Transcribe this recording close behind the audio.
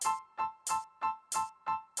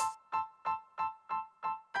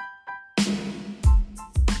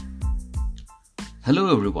Hello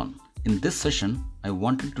everyone. In this session, I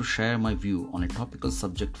wanted to share my view on a topical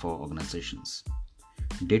subject for organizations: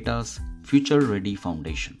 data's future-ready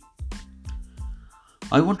foundation.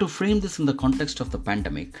 I want to frame this in the context of the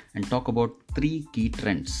pandemic and talk about three key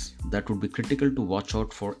trends that would be critical to watch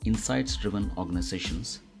out for insights-driven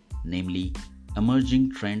organizations, namely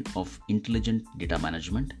emerging trend of intelligent data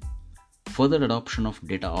management, further adoption of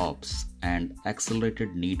data ops, and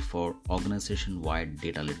accelerated need for organization-wide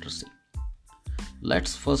data literacy.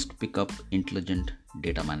 Let's first pick up intelligent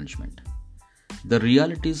data management. The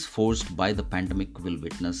realities forced by the pandemic will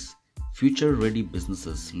witness future-ready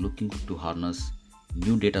businesses looking to harness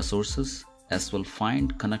new data sources as well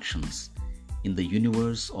find connections in the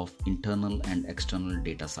universe of internal and external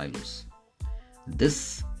data silos.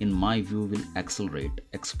 This, in my view, will accelerate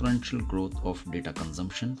exponential growth of data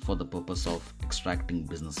consumption for the purpose of extracting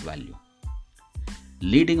business value.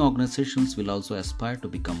 Leading organizations will also aspire to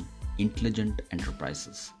become intelligent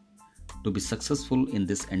enterprises. To be successful in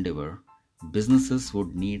this endeavor, businesses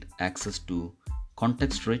would need access to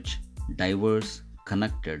context-rich, diverse,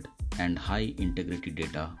 connected, and high-integrity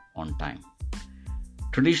data on time.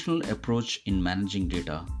 Traditional approach in managing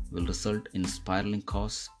data will result in spiraling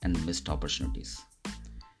costs and missed opportunities.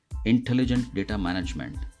 Intelligent data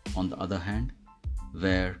management, on the other hand,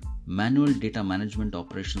 where manual data management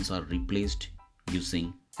operations are replaced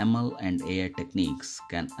using ML and AI techniques,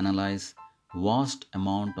 can analyze vast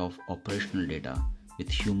amount of operational data with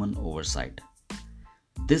human oversight.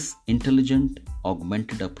 This intelligent,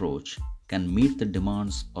 augmented approach can meet the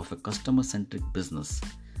demands of a customer-centric business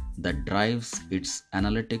that drives its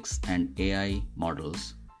analytics and AI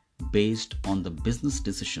models based on the business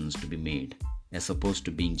decisions to be made, as opposed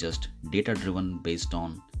to being just data-driven based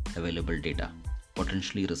on available data,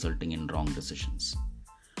 potentially resulting in wrong decisions.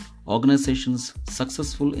 Organizations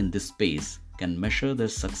successful in this space can measure their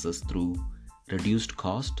success through reduced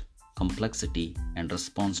cost, complexity, and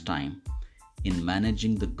response time in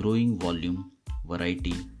managing the growing volume,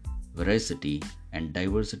 variety, veracity, and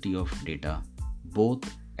diversity of data, both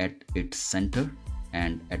at its center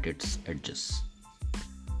and at its edges.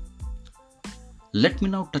 Let me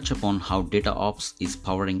now touch upon how data ops is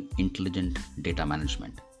powering intelligent data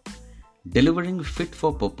management. Delivering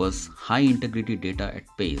fit-for-purpose, high-integrity data at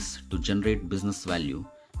pace to generate business value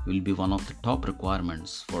will be one of the top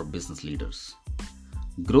requirements for business leaders.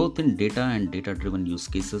 Growth in data and data-driven use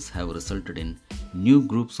cases have resulted in new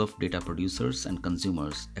groups of data producers and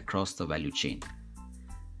consumers across the value chain.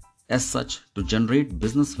 As such, to generate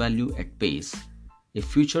business value at pace, a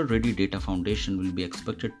future-ready data foundation will be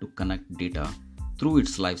expected to connect data through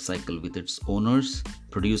its life cycle with its owners,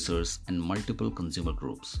 producers, and multiple consumer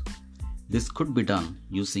groups. This could be done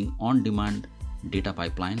using on-demand data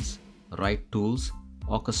pipelines, right tools,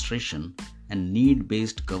 orchestration, and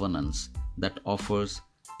need-based governance that offers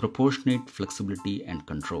proportionate flexibility and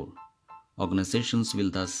control. Organizations will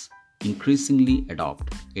thus increasingly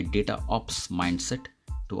adopt a data ops mindset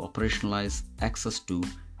to operationalize access to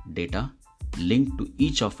data linked to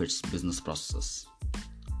each of its business processes.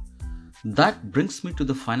 That brings me to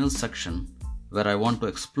the final section, where I want to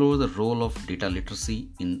explore the role of data literacy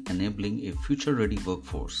in enabling a future-ready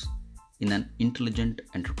workforce in an intelligent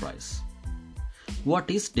enterprise. What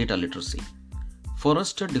is data literacy?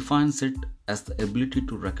 Forrester defines it as the ability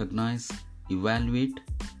to recognize, evaluate,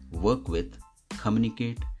 work with,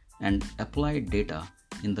 communicate, and apply data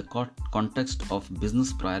in the context of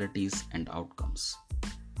business priorities and outcomes.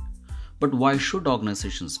 But why should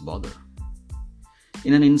organizations bother?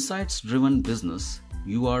 In an insights-driven business,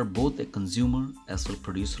 you are both a consumer as well as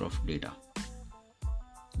producer of data.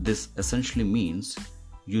 This essentially means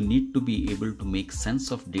you need to be able to make sense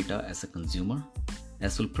of data as a consumer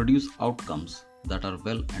as well produce outcomes that are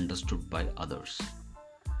well understood by others.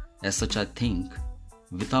 As such, I think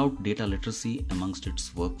without data literacy amongst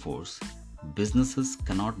its workforce, businesses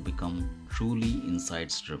cannot become truly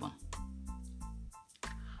insights-driven.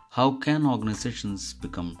 How can organizations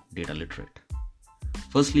become data literate?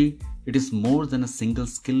 Firstly, it is more than a single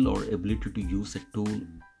skill or ability to use a tool,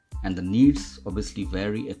 and the needs obviously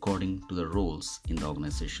vary according to the roles in the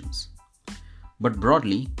organizations. But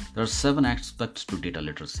broadly, there are 7 aspects to data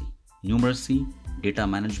literacy: numeracy, data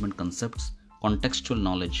management concepts, contextual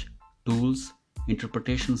knowledge, tools,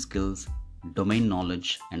 interpretation skills, domain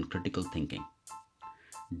knowledge, and critical thinking.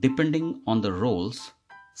 Depending on the roles,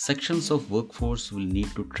 sections of workforce will need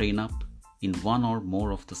to train up in one or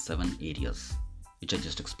more of the 7 areas, which I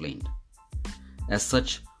just explained. As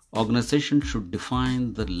such, organizations should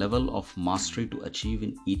define the level of mastery to achieve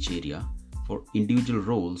in each area for individual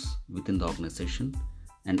roles within the organization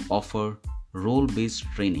and offer role-based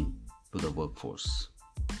training to the workforce.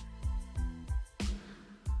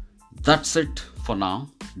 That's it for now.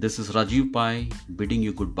 This is Rajiv Pai bidding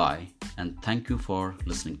you goodbye and thank you for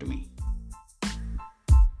listening to me.